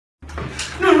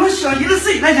那我小姨子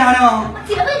谁在家呢？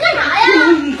姐夫，你干啥呀？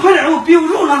你快点，我憋不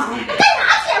住了。干啥，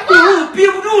姐夫？我憋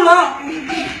不住了。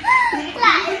来吧。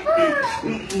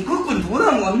你给我滚犊子！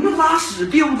我他妈拉屎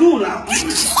憋不住了。好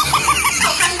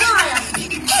尴尬呀。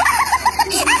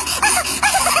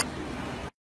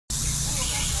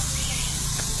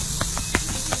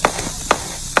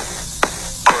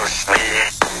Push me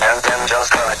and then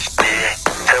just touch me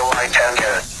till I can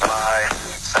get my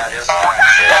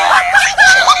satisfaction.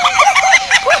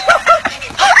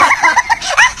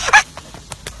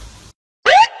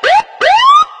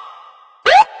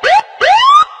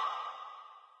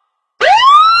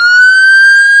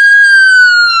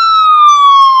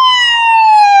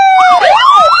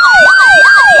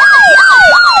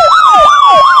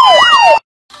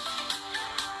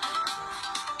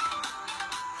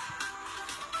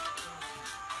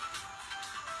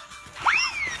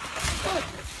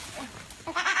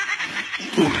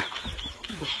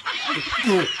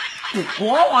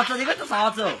 我这个是啥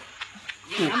子？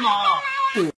干嘛？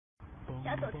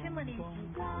小狗这么灵机。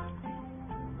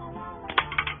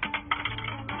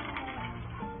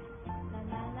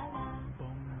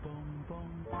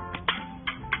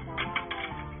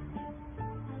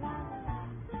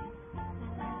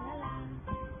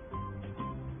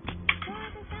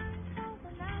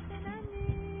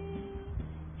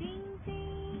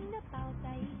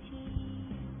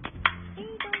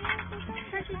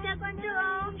开始加关注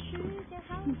哦。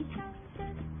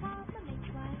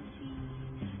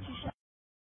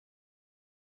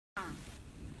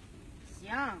行，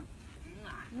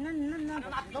那知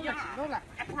道了。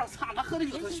哎，不知道操，他喝的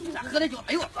酒，兄弟喝的酒，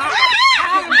哎呦，哎，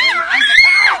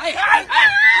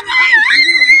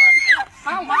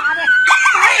妈的，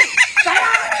谁呀？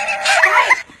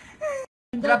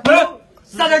给他喷，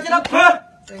大家给他喷，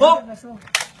走。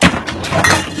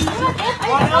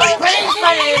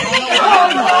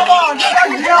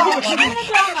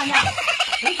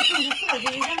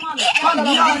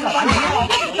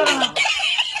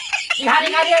你看，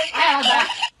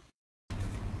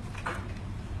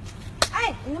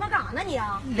哎，你他妈干啥呢你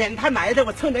啊？脸太埋汰，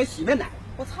我蹭点洗面奶。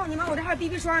我操你妈！我这还有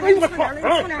BB 霜呢，哎呦我操！你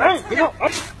蹭点了，你蹭点，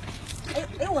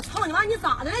哎呦我操你妈！你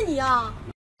咋的了你呀？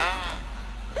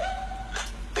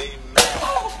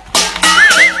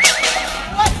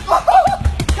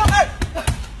哥们，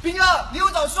斌哥，你又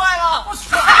找帅了。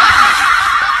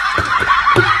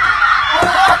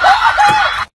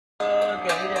给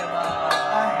一点吧。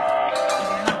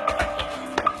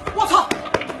我操！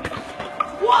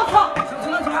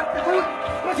行了，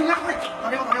快请假，快打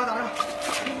电话。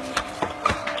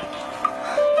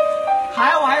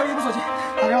还有一部手机，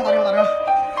打电话。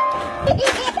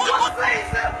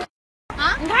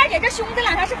啊！你看姐这胸这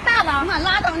两条是不是大了？妈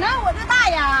拉倒，哪有我这大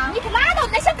呀？你可拉倒，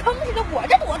你那像坑似的。我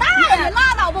这多大呀？你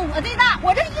拉倒吧，我最大。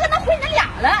我这一个能毁你俩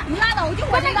了。你拉倒，就我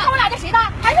关键你看我俩这谁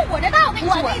大？还是我这大？我跟你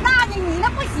说，我最大呢，你那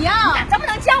不行。你咋这么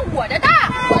能犟？我这大，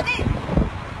我这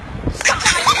傻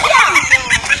呀！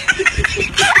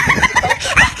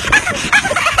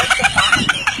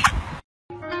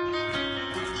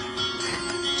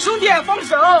兄弟，放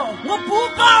手！我不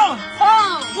放！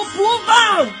我不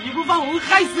放！你不放，我会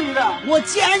害死你的！我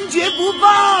坚决不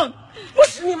放！我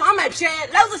是你妈卖批，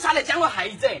老子下来将我孩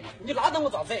子，你拉着我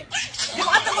咋子？你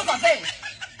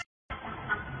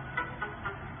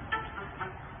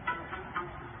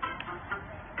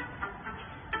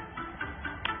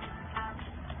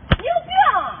有病！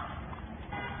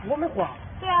我没慌。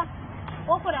对啊，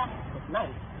我回来。那我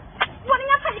应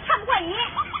该怕你看不惯你。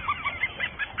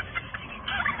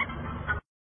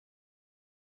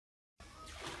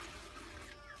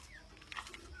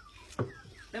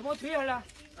来帮我推一下来。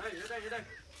哎，有点，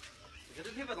这个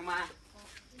推不动吗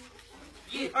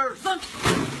？1、2、3。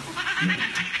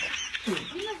你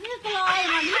死了呀！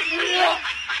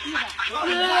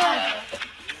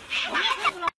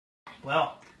不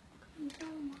要。你要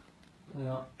吗？不要。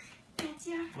大姐。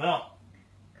不要。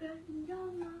哥，你要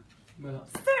吗？没有。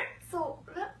四儿走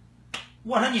了。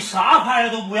我说你啥牌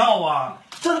子都不要啊！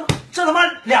这他妈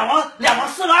两王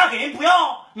42给人不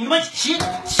要，你他妈寻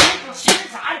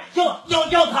啥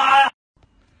要他呀？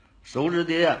手指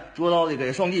点捉到的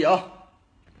给双击啊！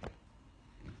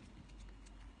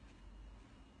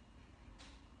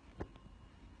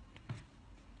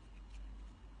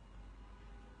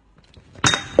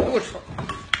我操！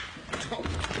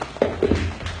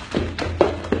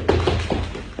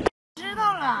知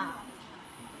道了，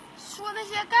说那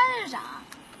些干啥？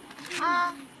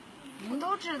啊，你们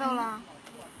都知道了。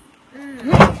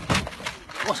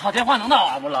我操，电话能打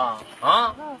完不了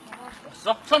啊？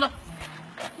上上的。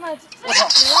我操！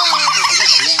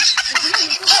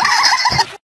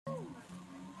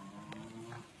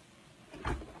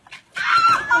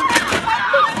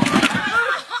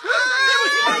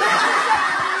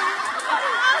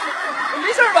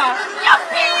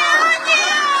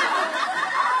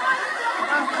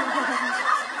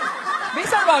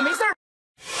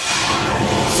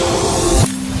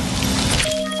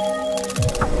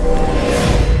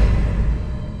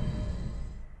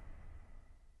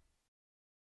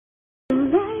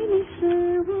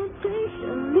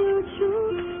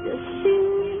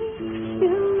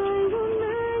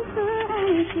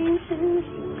心是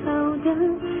紧扣的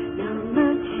那么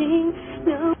轻，能。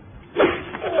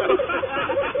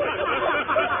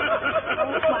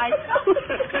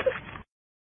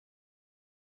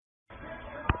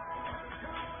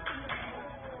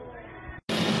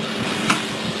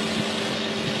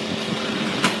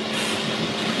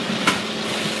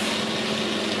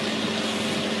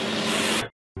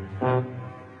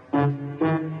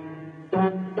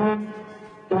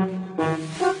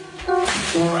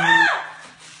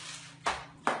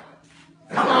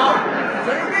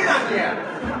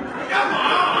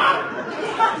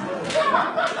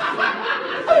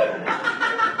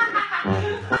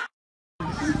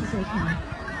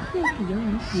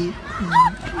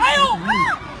哎呦！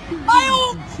哎呦！妈呀！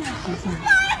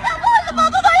我的毛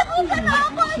肚腿好疼啊！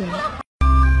我的。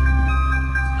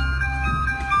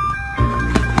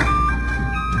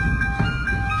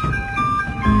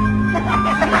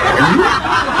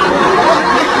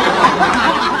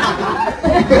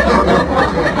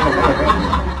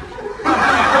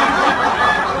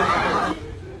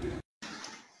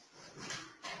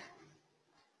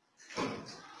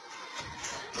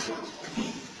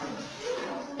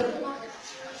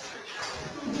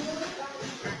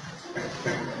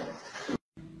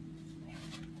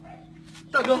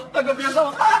大哥别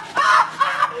上！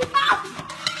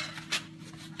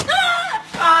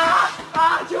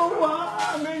救我！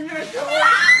美女救我！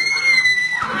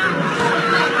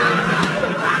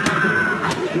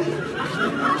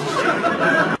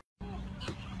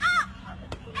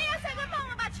哎呀，帅哥，帮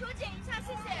我把球捡一下，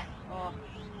谢谢。啊！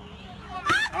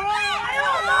哎呦！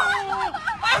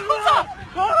我操！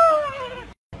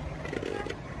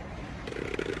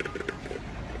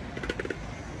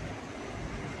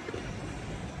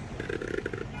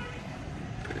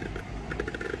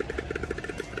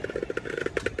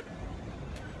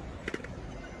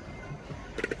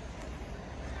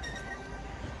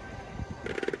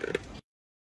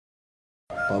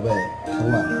宝贝，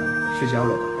很晚了，睡觉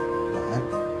了，晚安。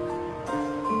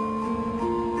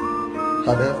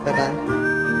好的，拜拜。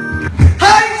嗨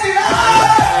起来！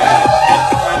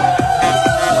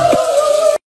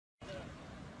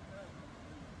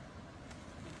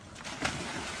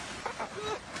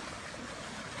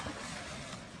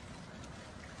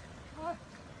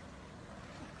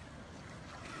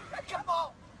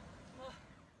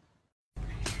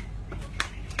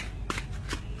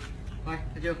喂，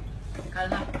大舅，看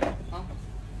着他，好。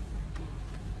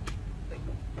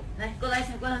来，过来一下，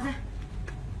过来一下。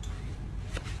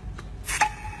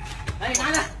哎，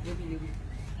拿着，牛逼牛逼！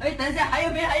哎，等一下，还有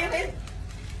没？还有没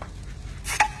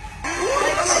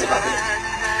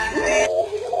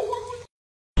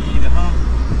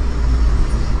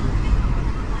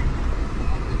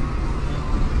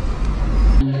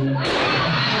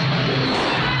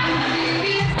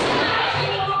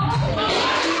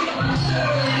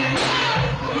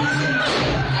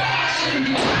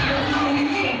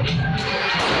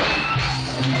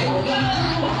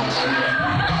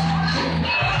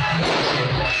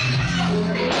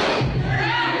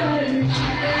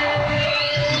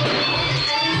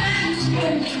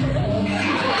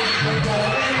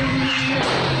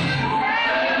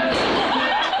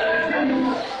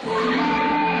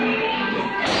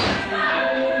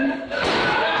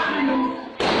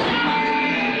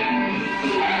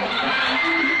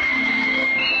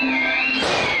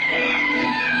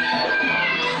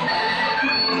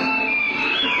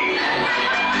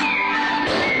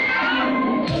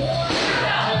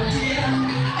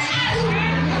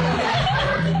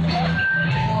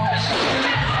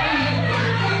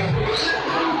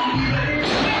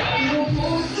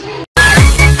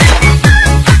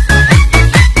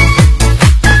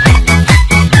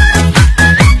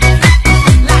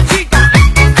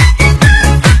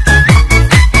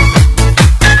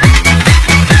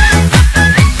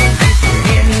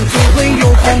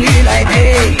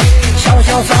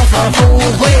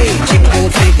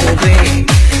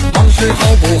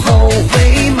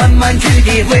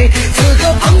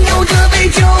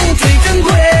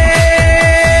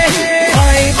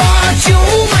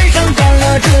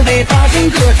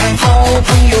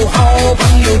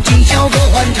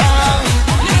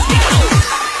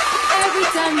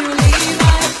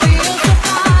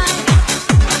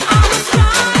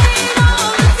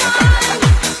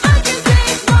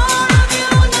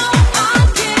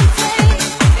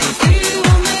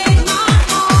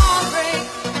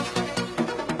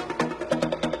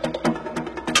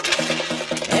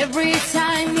？Every time